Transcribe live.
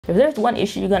If there's one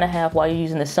issue you're gonna have while you're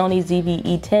using the Sony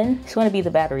ZV-E10, it's gonna be the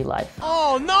battery life.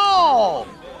 Oh no!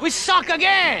 We suck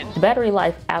again! The battery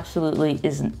life absolutely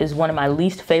is one of my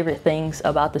least favorite things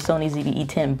about the Sony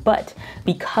ZV-E10, but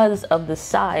because of the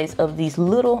size of these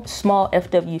little small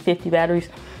FW50 batteries,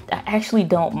 I actually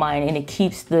don't mind, and it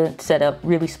keeps the setup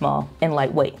really small and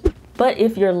lightweight. But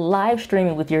if you're live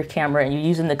streaming with your camera and you're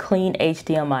using the clean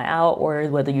HDMI out, or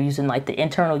whether you're using like the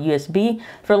internal USB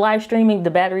for live streaming, the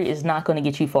battery is not going to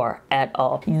get you far at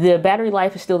all. The battery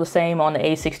life is still the same on the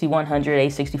A6100,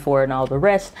 A64 and all the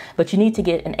rest, but you need to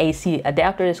get an AC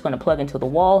adapter that's going to plug into the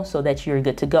wall so that you're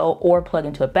good to go, or plug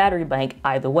into a battery bank.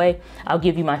 Either way, I'll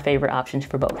give you my favorite options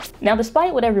for both. Now,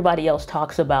 despite what everybody else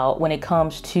talks about when it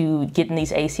comes to getting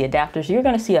these AC adapters, you're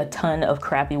going to see a ton of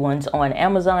crappy ones on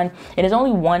Amazon, and there's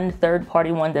only one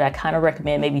third-party one that I kind of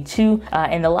recommend, maybe two,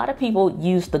 and a lot of people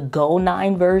use the Go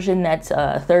 9 version. That's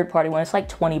a third-party one. It's like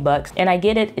 20 bucks, and I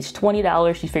get it. It's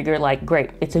 $20. You figure like,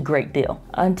 great, it's a great deal,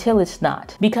 until it's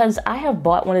not, because I have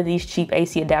bought one of these cheap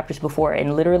AC adapters before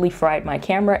and literally fried my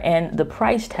camera, and the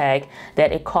price tag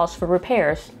that it costs for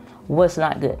repairs was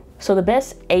not good. So the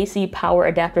best AC power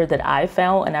adapter that I've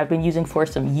found, and I've been using for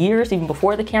some years, even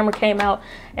before the camera came out,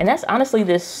 and that's honestly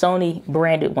this Sony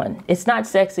branded one. It's not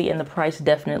sexy, and the price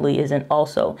definitely isn't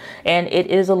also. And it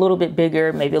is a little bit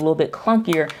bigger, maybe a little bit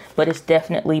clunkier, but it's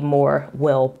definitely more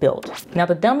well built. Now,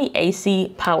 the dummy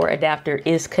AC power adapter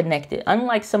is connected.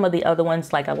 Unlike some of the other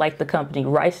ones, like I like the company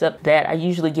RiceUp that I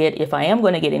usually get if I am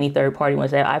going to get any third-party ones,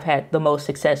 that I've had the most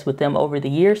success with them over the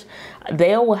years.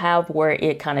 They will have where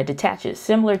it kind of detaches,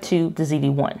 similar to the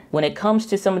ZV-1. When it comes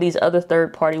to some of these other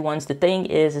third-party ones, the thing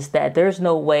is that there's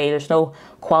no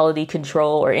quality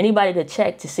control or anybody to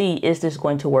check to see, is this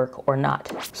going to work or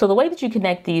not. So the way that you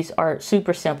connect these are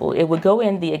super simple. It would go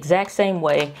in the exact same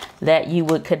way that you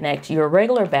would connect your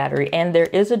regular battery, and there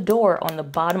is a door on the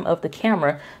bottom of the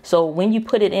camera, so when you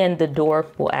put it in, the door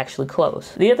will actually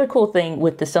close. The other cool thing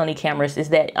with the Sony cameras is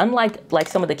that unlike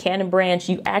some of the Canon brands,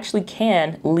 you actually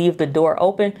can leave the door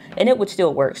open and it would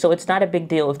still work. So it's not a big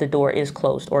deal if the door is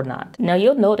closed or not. Now,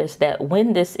 you'll notice that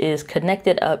when this is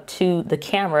connected up to the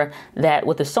camera, that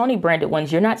with the Sony branded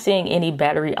ones, you're not seeing any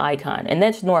battery icon, and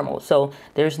that's normal. So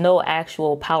there's no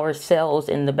actual power cells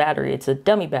in the battery. It's a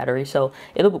dummy battery, so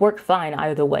it'll work fine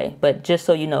either way. But just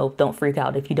so you know, don't freak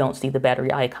out if you don't see the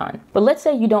battery icon. But let's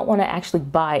say you don't want to actually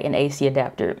buy an AC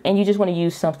adapter and you just want to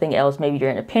use something else. Maybe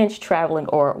you're in a pinch, traveling,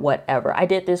 or whatever. I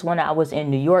did this when I was in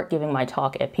New York giving my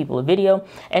talk at People of Video,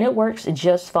 and it works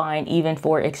just fine even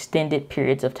for extended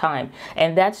periods of time.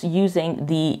 And that's using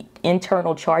the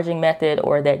internal charging method,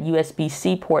 or that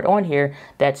USB-C port on here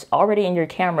that's already in your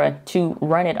camera, to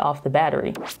run it off the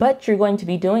battery. But you're going to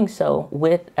be doing so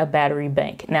with a battery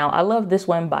bank. Now, I love this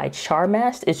one by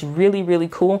CharMast. It's really, really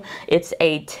cool. It's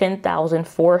a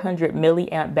 10,400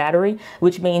 milliamp battery,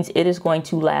 which means it is going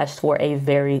to last for a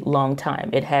very long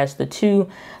time. It has the two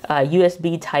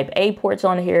USB type A ports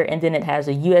on here, and then it has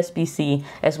a USB-C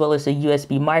as well as a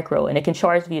USB micro, and it can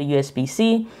charge via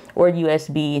USB-C or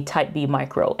USB type B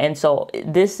micro. And so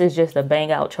this is just a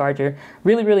bang out charger.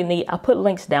 Really, really neat. I'll put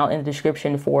links down in the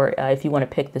description for if you want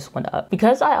to pick this one up.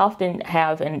 Because I often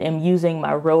have and am using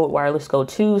my Rode Wireless Go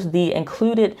 2s, the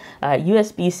included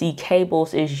USB-C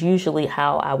cables is usually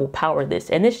how I will power this.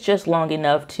 And it's just long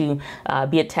enough to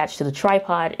be attached to the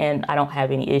tripod, and I don't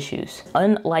have any issues.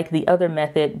 Unlike the other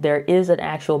method, there is an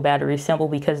actual battery symbol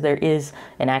because there is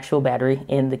an actual battery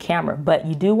in the camera. But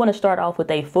you do want to start off with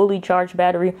a fully charged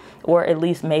battery, or at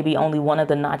least maybe only one of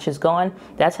the notches gone.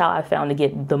 That's how I found to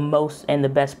get the most and the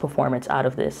best performance out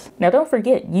of this. Now, don't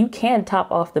forget, you can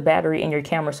top off the battery in your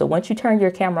camera. So once you turn your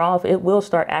camera off, it will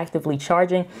start actively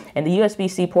charging. And the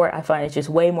USB-C port, I find, is just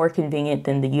way more convenient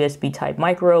than the USB type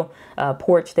micro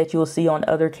ports that you'll see on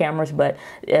other cameras. But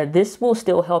this will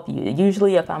still help you.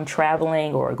 Usually if I'm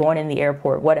traveling or going in the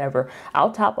airport, whatever,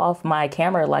 I'll top off my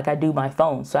camera like I do my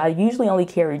phone. So I usually only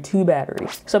carry 2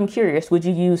 batteries. So I'm curious, would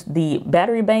you use the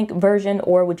battery bank version,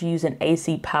 or would you use an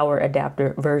AC power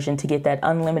adapter version to get that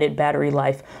unlimited battery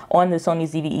life on the Sony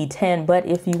ZV-E10? But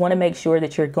if you want to make sure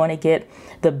that you're going to get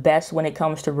the best when it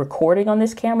comes to recording on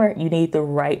this camera, you need the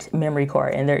right memory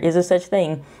card, and there is a such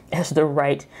thing as the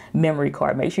right memory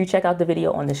card. Make sure you check out the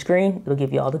video on the screen. It'll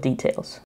give you all the details.